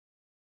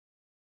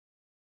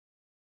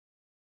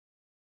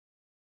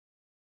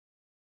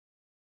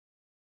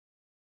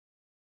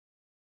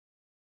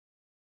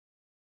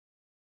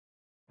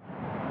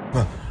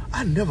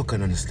I never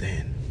can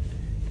understand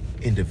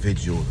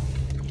individuals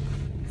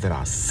that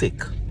are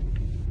sick.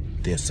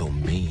 They're so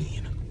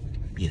mean.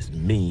 Yes,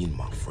 mean,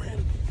 my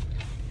friend.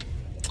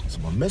 So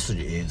my message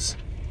is,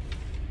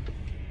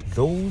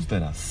 those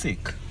that are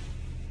sick,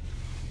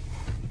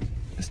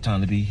 it's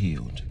time to be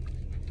healed.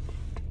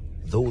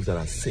 Those that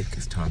are sick,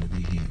 it's time to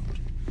be healed.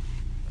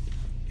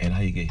 And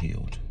how you get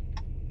healed?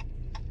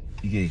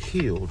 You get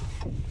healed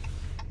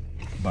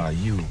by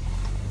you.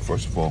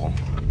 First of all,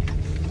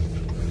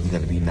 you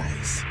gotta be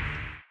nice.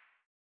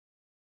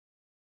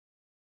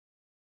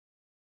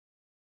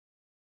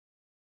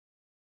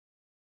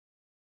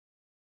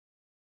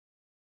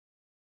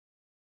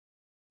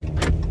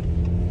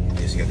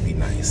 Yes, you gotta be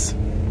nice.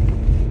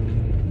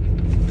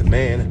 The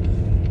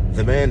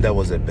man that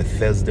was at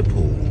Bethesda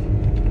pool,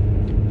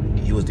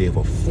 he was there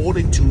for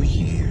 42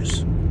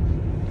 years.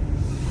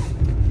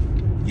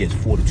 Yes,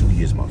 42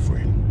 years, my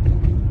friend.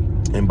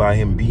 And by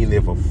him being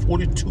there for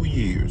 42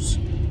 years,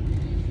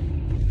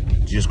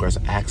 Jesus Christ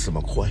asked him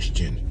a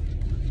question.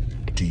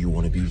 Do you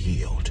want to be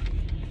healed?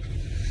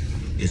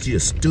 Yes, he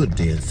stood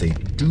there and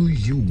said, do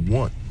you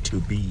want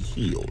to be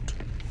healed?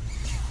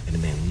 And the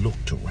man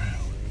looked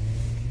around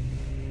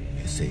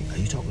and said, are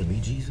you talking to me,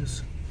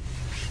 Jesus?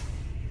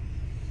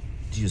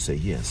 Jesus said,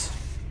 yes.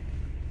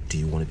 Do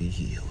you want to be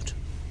healed?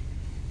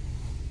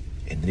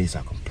 And then he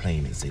started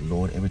complaining and say,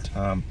 Lord, every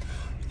time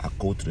I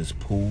go to this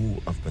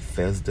pool of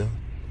Bethesda,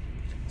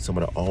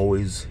 somebody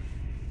always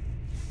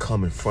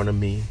come in front of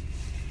me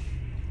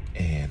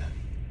and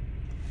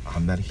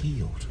I'm not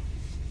healed.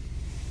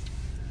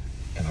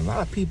 And a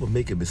lot of people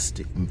making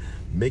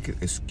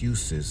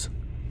excuses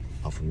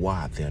of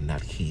why they're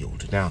not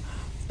healed. Now,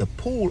 the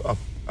pool of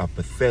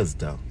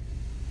Bethesda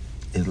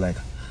is like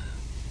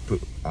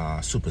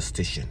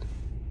superstition,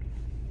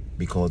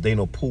 because they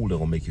know pool that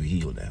gonna make you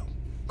heal now.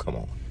 Come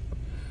on.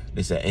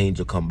 They say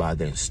angel come by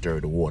there and stir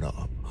the water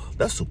up.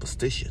 That's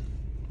superstition.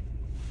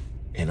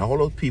 And all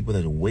those people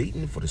that are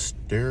waiting for the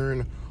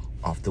stirring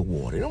of the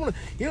water. You know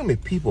how many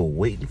people are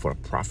waiting for a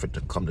prophet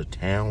to come to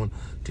town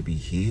to be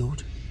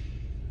healed?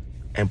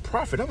 And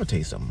prophet, I'm gonna tell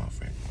you something, my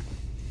friend.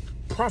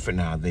 Prophet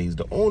nowadays,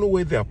 the only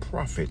way they're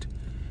prophet,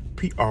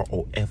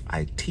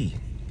 P-R-O-F-I-T,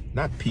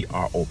 not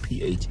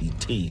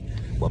P-R-O-P-H-E-T,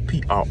 but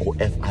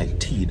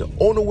P-R-O-F-I-T. The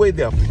only way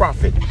they're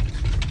prophet,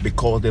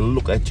 because they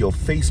look at your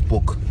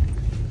Facebook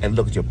and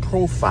look at your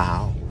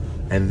profile,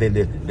 and then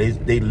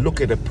they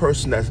look at a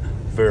person that's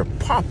very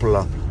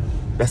popular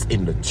that's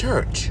in the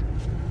church.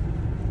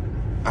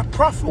 A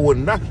prophet would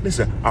not,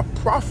 listen, a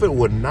prophet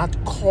would not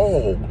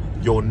call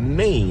your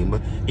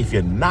name if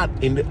you're not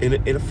in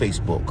a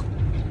Facebook.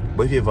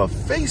 But if you have a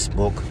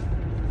Facebook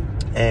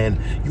and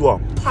you are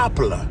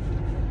popular,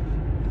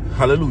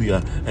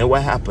 hallelujah, and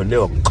what happened?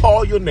 They'll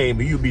call your name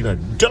and you being a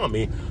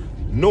dummy,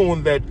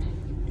 knowing that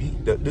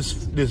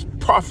this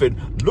prophet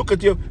look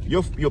at your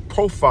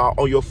profile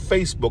on your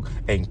Facebook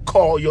and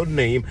call your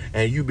name,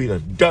 and you being a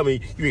dummy,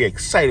 you get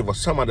excited for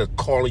somebody that's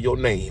calling your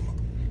name.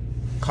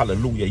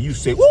 Hallelujah. You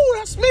say, woo,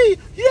 that's me.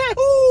 Yeah,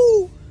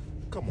 woo.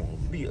 Come on,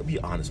 be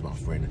honest, my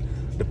friend.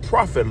 The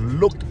prophet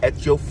looked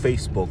at your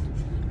Facebook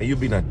and you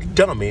being a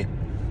dummy,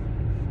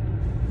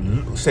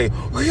 say,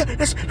 oh yeah,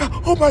 that's,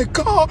 oh my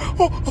God,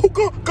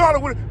 oh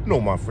God.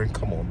 No, my friend,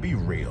 come on, be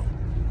real.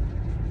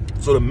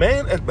 So the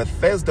man at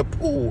Bethesda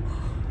pool,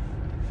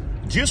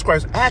 Jesus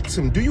Christ asked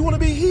him, do you want to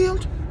be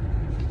healed?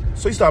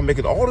 So he started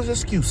making all his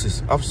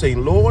excuses of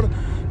saying, Lord,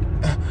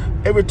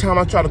 every time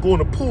I try to go in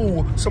the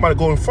pool, somebody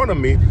go in front of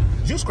me.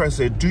 Jesus Christ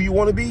said, do you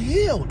want to be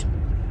healed?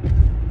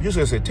 Jesus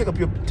Christ said,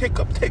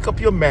 take up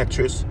your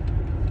mattress.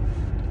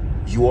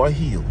 You are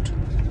healed.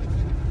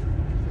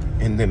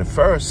 And then the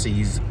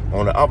Pharisees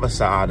on the other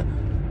side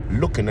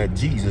looking at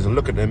Jesus and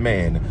looking at the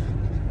man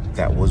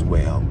that was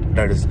well,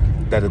 that is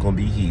going to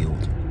be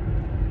healed.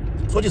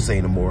 So what you're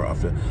saying, the moral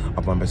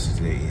of my message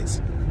today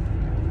is,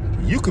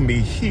 you can be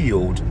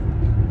healed,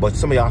 but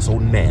some of y'all so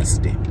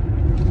nasty.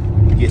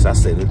 Yes, I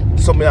said it.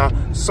 Some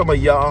of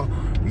y'all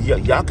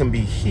can be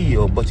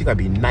healed, but you gotta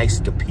be nice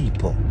to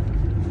people.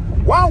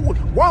 Why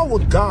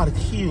would God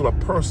heal a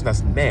person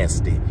that's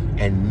nasty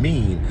and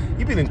mean?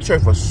 You've been in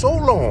church for so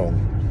long,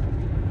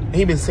 and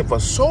you've been sick for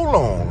so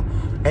long,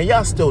 and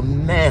y'all still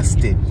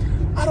nasty.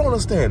 I don't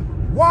understand.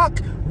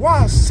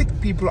 Why sick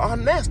people are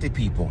nasty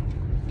people?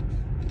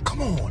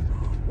 Come on.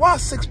 Why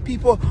sick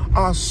people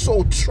are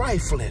so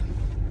trifling?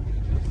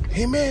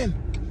 Amen.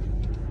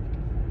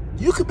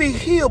 You could be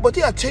healed, but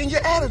you gotta change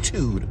your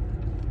attitude.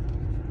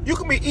 You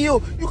can be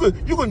ill.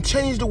 You can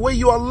change the way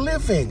you are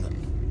living.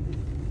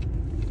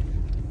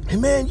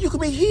 Amen. You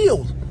can be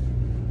healed,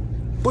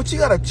 but you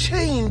gotta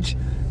change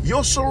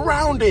your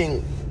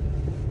surrounding.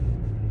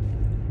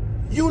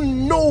 You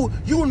know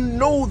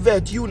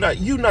that you're not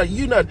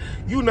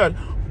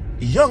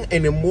young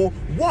anymore.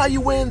 Why are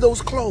you wearing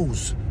those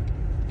clothes?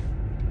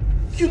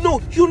 You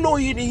know you're not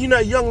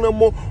young no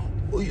more.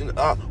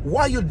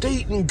 Why you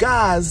dating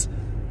guys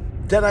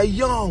that are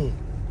young?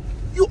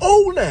 You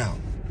old now.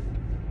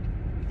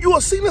 You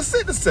a senior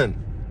citizen.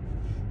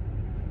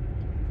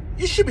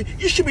 You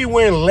should be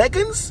wearing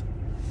leggings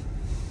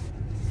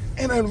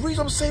And the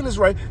reason I'm saying this,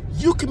 right,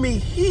 you can be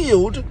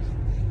healed,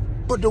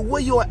 but the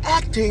way you're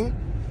acting,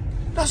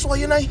 that's why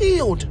you're not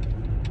healed.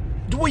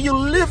 The way you're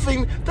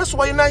living, that's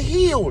why you're not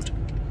healed.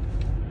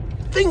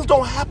 Things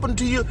don't happen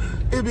to you,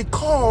 it's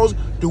because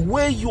the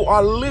way you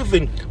are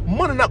living.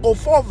 Money not gonna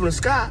fall from the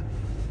sky.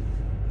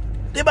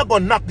 They're not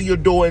gonna knock on your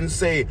door and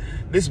say,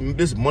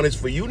 this money's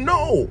for you.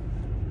 No.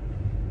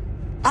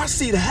 I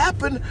see it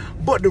happen,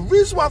 but the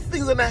reason why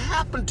things are not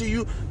happen to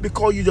you,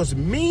 because you're just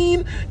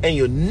mean and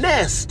you're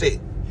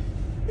nasty.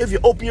 If you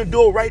open your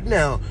door right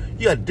now,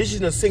 you got dishes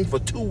in the sink for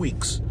 2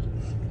 weeks.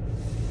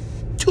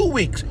 2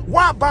 weeks.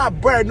 Why buy a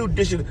brand new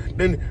dish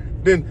then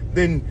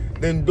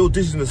those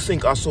dishes in the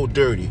sink are so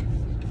dirty?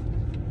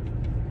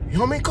 You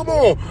know what I mean? Come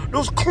on.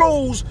 Those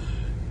clothes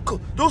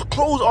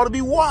ought to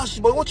be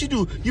washed. But what you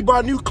do? You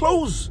buy new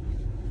clothes.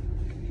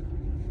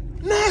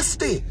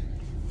 Nasty.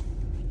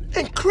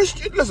 And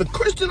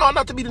Christians ought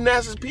not to be the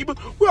nastiest people.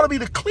 We ought to be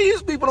the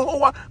cleanest people in the whole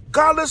world.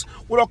 Godless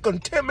without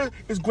contentment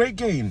is great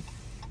gain.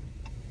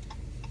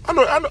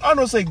 I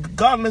know say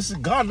godless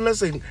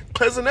and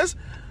pleasantness,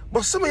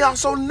 but some of y'all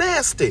so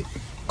nasty.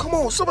 Come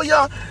on, some of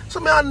y'all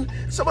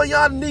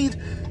need,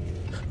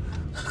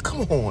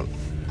 come on.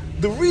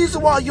 The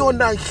reason why you're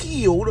not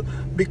healed,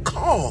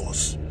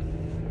 because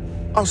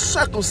of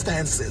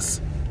circumstances.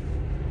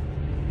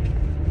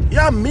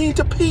 Y'all mean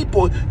to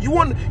people. You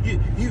want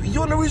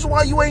the reason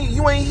why you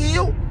ain't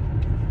healed?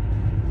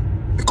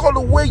 Because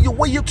the way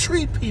you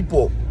treat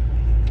people.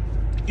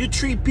 You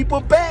treat people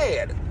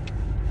bad.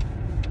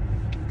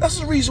 That's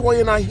the reason why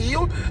you're not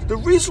healed. The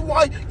reason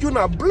why you're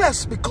not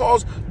blessed,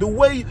 because the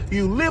way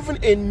you're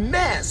living in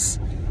mess.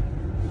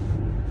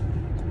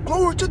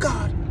 Glory to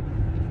God.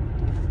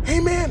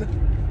 Amen.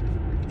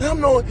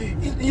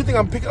 You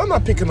think I'm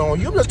not picking on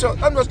you. I'm just telling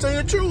you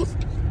the truth.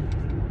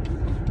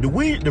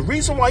 The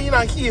reason why you're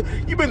not here,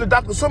 you've been to the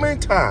doctor so many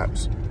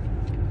times.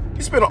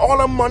 You spend all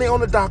that money on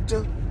the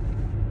doctor.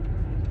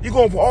 You're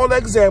going for all the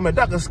exam, and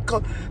doctors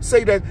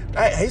say that,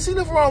 I ain't seen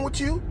nothing wrong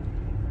with you.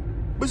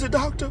 But the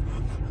doctor,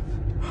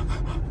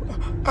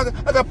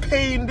 I got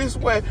pain this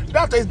way.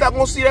 Doctor is not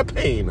going to see that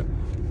pain.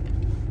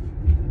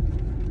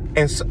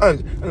 And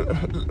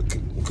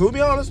can we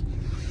be honest?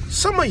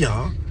 Some of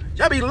y'all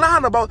be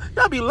lying about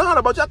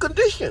your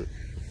condition.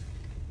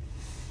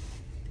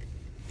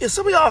 Yeah,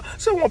 some of y'all,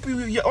 I want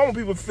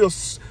people to feel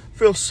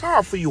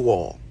sorry for you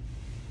all.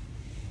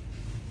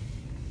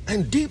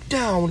 And deep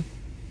down,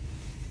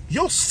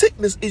 your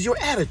sickness is your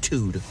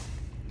attitude.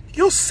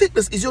 Your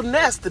sickness is your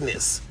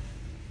nastiness.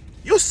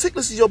 Your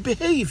sickness is your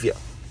behavior.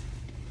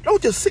 Know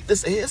what your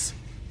sickness is?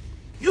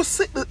 Your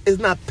sickness is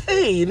not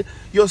pain.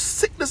 Your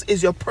sickness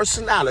is your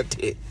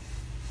personality.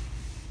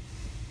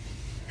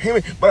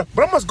 But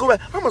I must go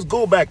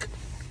back to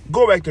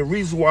the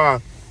reason why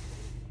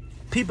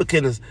people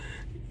can.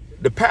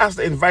 The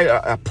pastor invite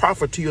a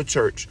prophet to your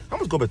church. I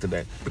must go back to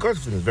that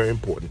because it's very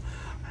important.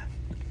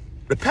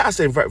 The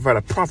pastor invite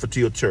a prophet to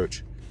your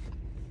church,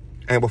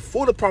 and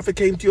before the prophet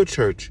came to your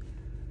church,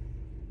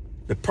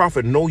 the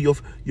prophet know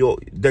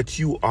that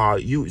you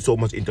so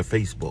much into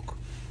Facebook.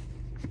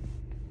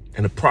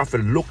 And the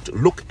prophet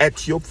look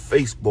at your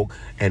Facebook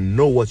and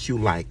know what you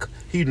like.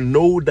 He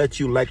know that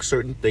you like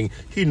certain things.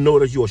 He know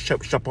that you're a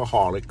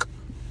shopaholic.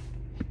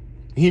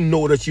 He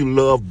know that you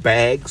love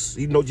bags.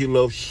 He knows you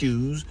love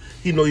shoes.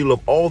 He know you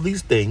love all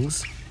these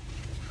things.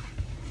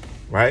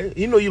 Right?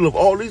 He know you love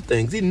all these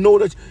things. He know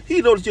that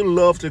you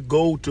love to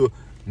go to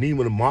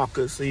Neiman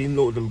Marcus. He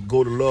know to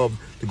go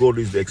to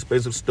these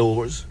expensive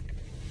stores.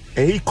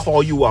 And he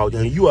call you out,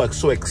 and you are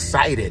so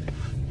excited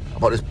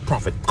about this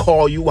prophet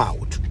call you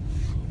out.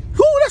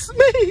 Oh, that's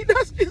me.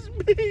 It's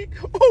me.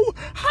 Oh,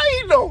 how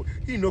you know?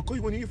 He know because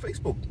you went in your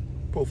Facebook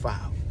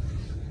profile.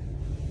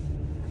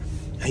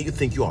 And you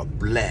think you are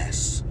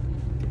blessed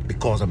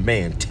because a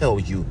man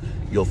tells you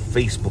your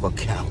Facebook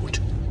account.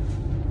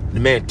 The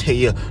man tell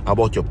you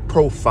about your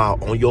profile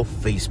on your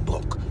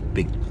Facebook,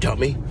 big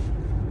dummy.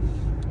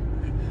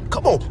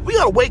 Come on, we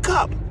gotta wake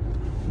up.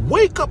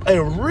 Wake up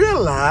and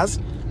realize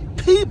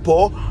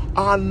people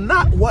are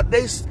not what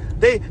they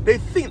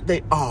think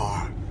they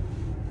are.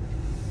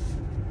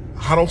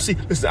 I don't see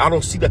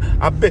that.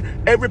 I bet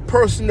every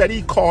person that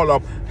he called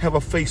up have a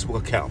Facebook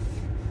account.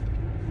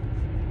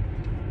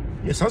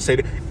 Yes, I say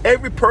that.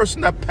 Every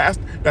person that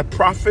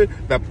prophet,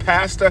 that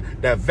pastor,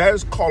 that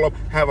evangelist call up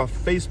have a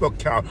Facebook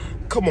account.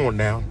 Come on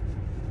now.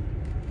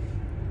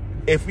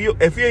 If you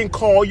ain't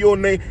call your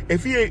name,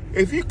 if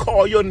you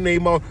call your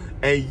name out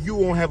and you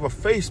won't have a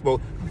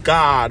Facebook,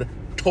 God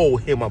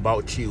told him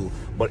about you.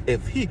 But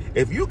if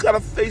you got a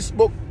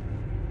Facebook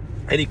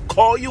and he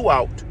call you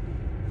out,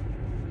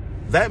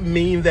 that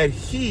means that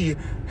he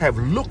have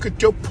looked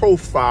at your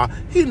profile.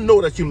 He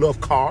know that you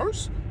love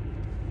cars.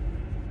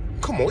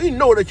 Come on, he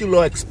know that you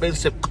love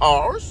expensive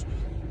cars.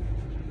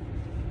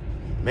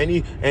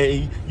 Man,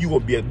 and you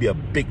will be a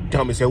big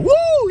dummy and say, woo,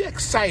 you're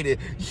excited.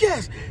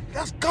 Yes,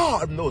 that's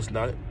God. No, it's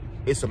not.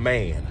 It's a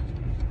man.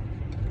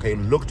 Okay,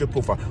 look at your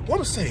profile. What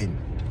I'm saying,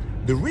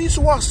 the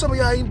reason why some of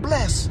y'all ain't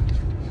blessed,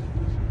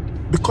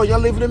 because y'all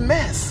living in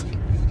mess.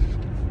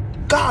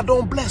 God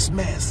don't bless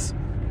mess.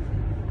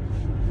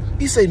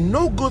 He said,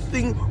 no good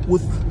thing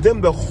with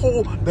them that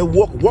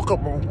walk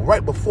up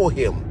right before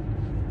him.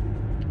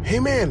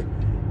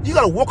 Amen. You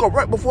got to walk up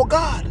right before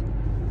God.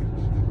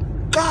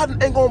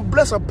 God ain't going to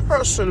bless a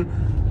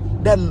person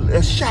that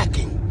is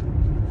shacking.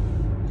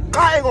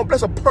 God ain't going to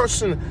bless a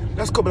person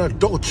that's committing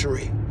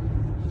adultery.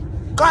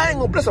 God ain't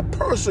going to bless a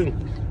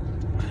person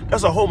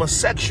that's a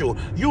homosexual.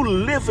 You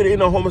living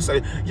in a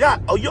homosexual.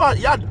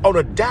 Y'all on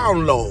a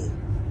down low.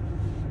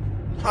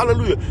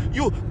 Hallelujah.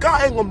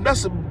 God ain't going to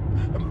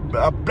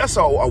bless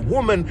a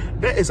woman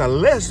that is a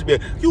lesbian.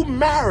 You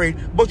married,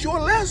 but you're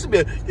a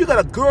lesbian. You got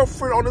a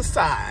girlfriend on the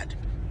side.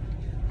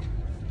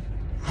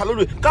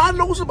 Hallelujah. God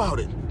knows about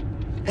it.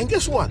 And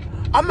guess what?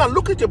 I'm not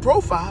looking at your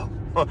profile.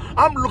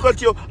 I'm looking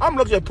at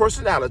your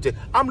personality.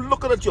 I'm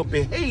looking at your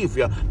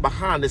behavior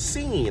behind the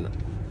scene.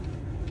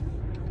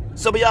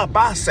 Some of y'all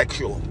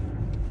bisexual.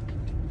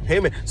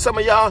 Amen. Some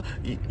of y'all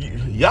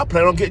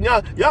plan on getting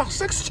y'all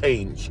sex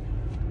change.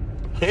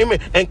 Amen.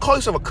 And call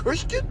yourself a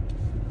Christian?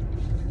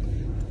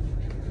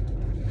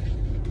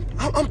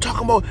 I'm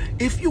talking about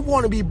if you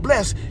want to be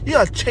blessed, you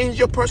got to change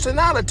your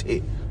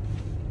personality.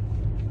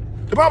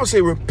 The Bible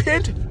says,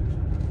 repent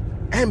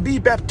and be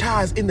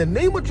baptized in the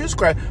name of Jesus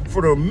Christ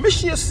for the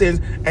remission of sins,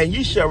 and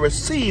ye shall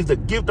receive the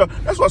gift of...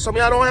 That's why some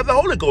of y'all don't have the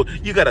Holy Ghost.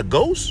 You got a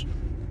ghost.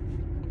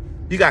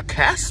 You got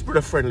Casper,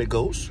 the friendly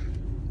ghost.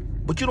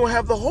 But you don't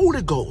have the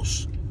Holy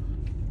Ghost.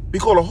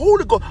 Because the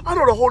Holy Ghost... I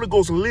know the Holy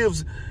Ghost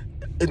lives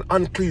in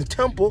unclean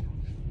temple.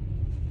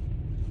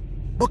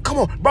 But come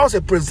on. The Bible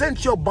says,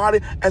 present your body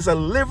as a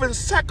living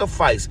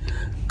sacrifice.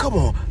 Come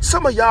on.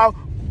 Some of y'all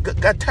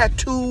got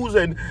tattoos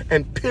and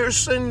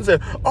piercings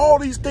and all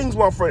these things,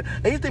 my friend.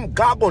 And you think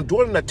God gonna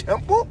do it in a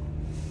temple?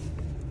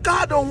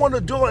 God don't want to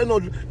do it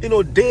in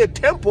no dead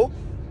temple,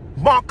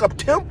 mock-up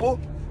temple,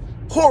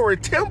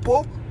 horrid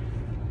temple.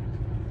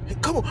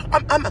 Come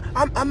on,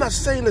 I'm not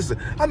saying this.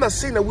 I'm not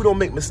saying that we don't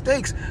make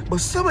mistakes,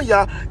 but some of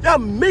y'all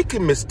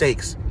making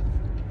mistakes.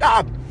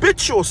 Y'all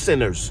habitual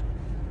sinners.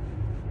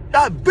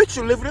 Y'all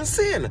habitual living in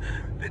sin.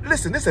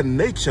 Listen, this is a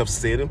nature of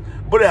sin,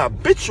 but a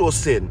habitual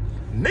sin.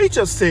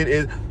 Nature of sin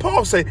is,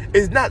 Paul said,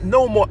 is not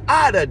no more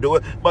I that do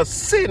it, but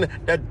sin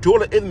that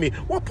dwelleth in me.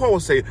 What Paul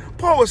was saying?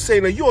 Paul was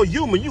saying that you're a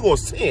human, you're going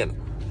to sin.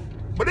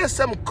 But there's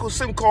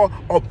something called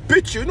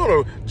habitual. You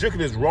know that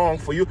drinking is wrong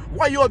for you.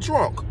 Why you're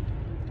drunk?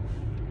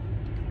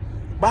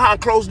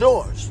 Behind closed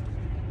doors.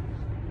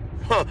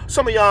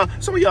 Some of y'all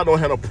don't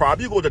have no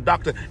problem. You go to the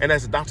doctor and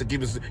ask the doctor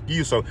give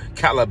you some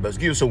cannabis,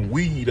 give you some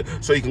weed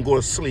so you can go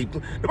to sleep.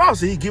 The Bible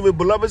says he give you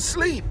beloved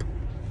sleep.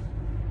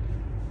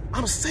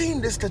 I'm saying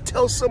this to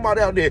tell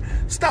somebody out there,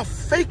 stop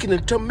faking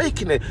it to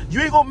making it.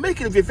 You ain't gonna make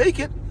it if you fake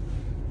it.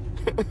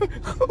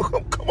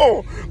 Come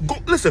on.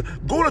 Listen,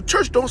 go to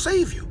church don't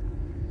save you.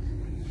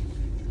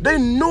 They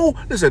know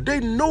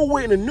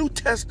where in the New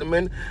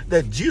Testament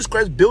that Jesus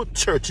Christ built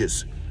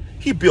churches.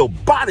 He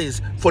built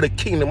bodies for the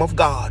kingdom of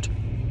God.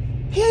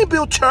 He ain't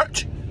built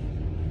church.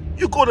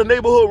 You go to the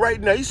neighborhood right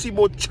now, you see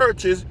more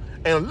churches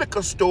and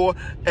liquor store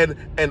and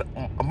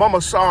Mama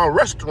Sa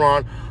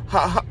restaurant,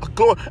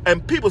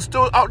 and people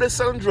still out there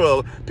selling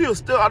drugs. People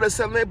still out there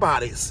selling their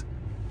bodies.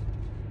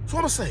 That's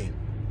what I'm saying.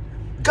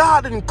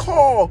 God didn't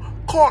call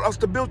us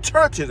to build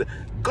churches.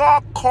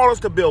 God called us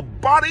to build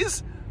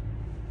bodies,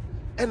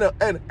 and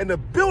the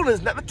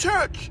building's not the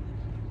church.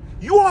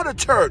 You are the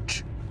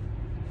church.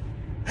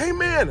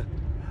 Amen.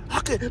 I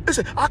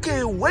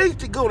can't wait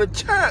to go to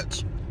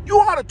church. You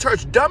are the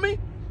church, dummy.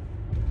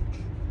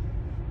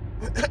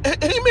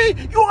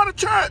 Amen. You are the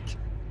church.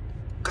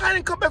 God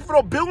didn't come back for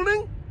no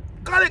building.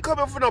 God didn't come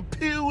back for no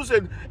pews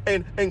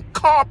and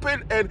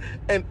carpet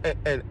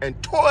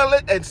and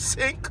toilet and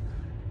sink.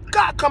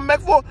 God come back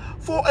for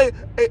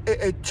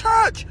a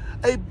church,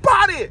 a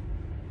body.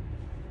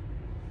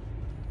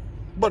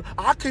 But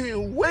I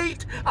can't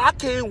wait. I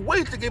can't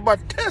wait to give my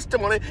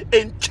testimony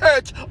in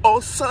church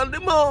on Sunday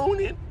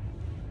morning.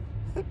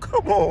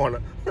 Come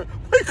on.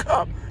 Wake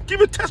up.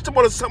 Give a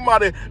testimony to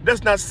somebody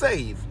that's not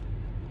saved.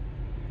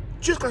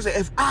 Jesus Christ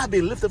said, if I be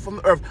lifted from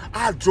the earth,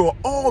 I draw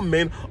all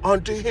men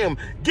unto him.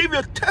 Give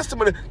your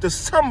testimony to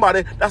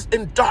somebody that's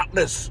in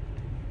darkness.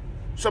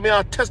 Some of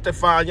y'all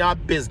testifying y'all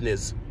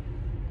business.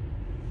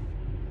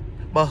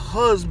 My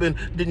husband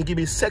didn't give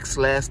me sex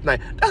last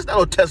night. That's not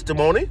no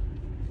testimony.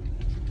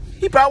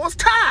 He probably was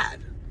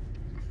tired.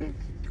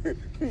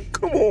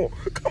 Come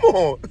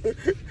on.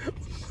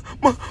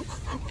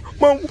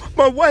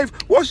 My wife,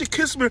 while she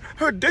kissed me,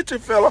 her ditcher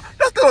fell off.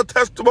 That's not a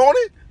testimony.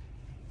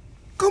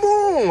 Come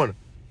on.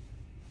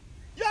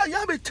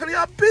 Y'all be telling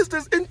y'all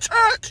business in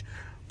church.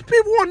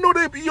 People want to know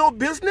they be your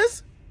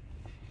business.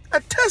 A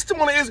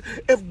testimony is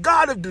if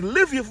God have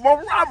delivered you from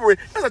a robbery.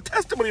 That's a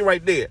testimony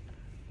right there.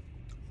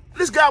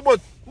 This guy was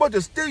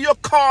to steal your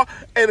car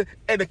and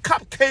the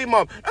cop came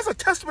up. That's a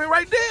testimony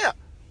right there.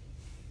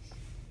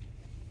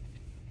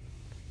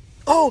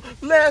 Oh,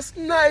 last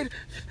night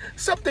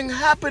something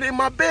happened in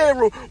my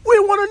bedroom. We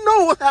want to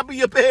know what happened in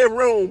your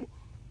bedroom.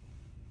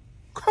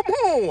 Come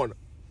on.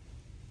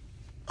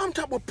 I'm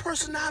talking about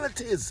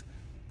personalities.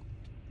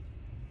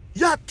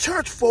 Y'all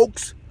church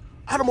folks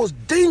are the most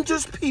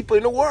dangerous people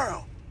in the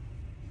world.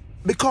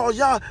 Because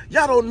y'all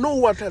don't know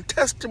what a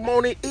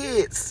testimony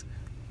is.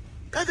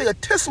 I think a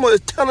testimony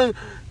is telling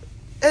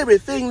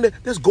everything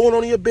that's going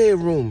on in your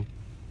bedroom.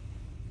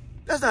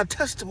 That's not a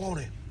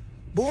testimony.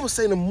 But what I'm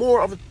saying, the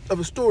moral of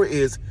the story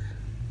is,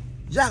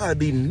 y'all gotta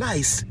be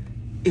nice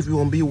if you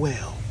want to be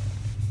well.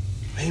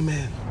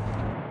 Amen.